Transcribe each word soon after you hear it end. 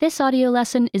This audio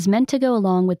lesson is meant to go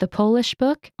along with the Polish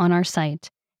book on our site.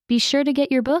 Be sure to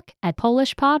get your book at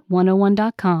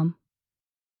polishpod101.com.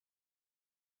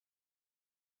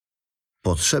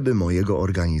 Potrzeby mojego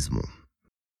organizmu.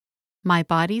 My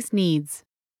body's needs.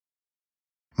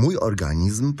 Mój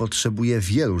organizm potrzebuje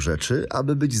wielu rzeczy,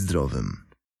 aby być zdrowym.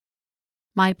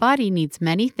 My body needs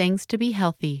many things to be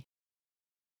healthy.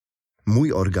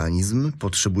 Mój organizm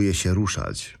potrzebuje się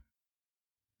ruszać.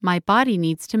 My body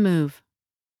needs to move.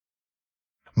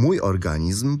 Mój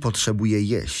organizm potrzebuje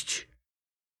jeść.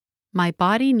 My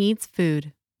body needs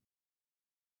food.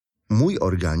 Mój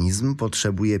organizm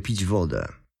potrzebuje pić wodę.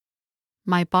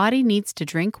 My body needs to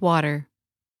drink water.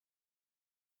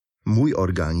 Mój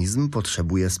organizm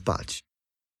potrzebuje spać.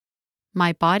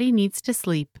 My body needs to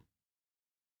sleep.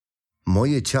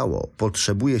 Moje ciało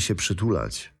potrzebuje się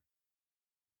przytulać.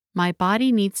 My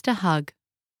body needs to hug.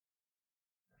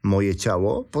 Moje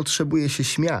ciało potrzebuje się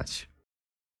śmiać.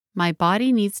 My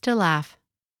body needs to laugh.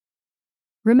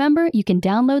 Remember, you can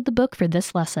download the book for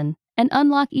this lesson and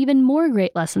unlock even more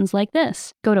great lessons like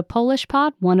this. Go to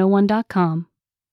polishpod101.com.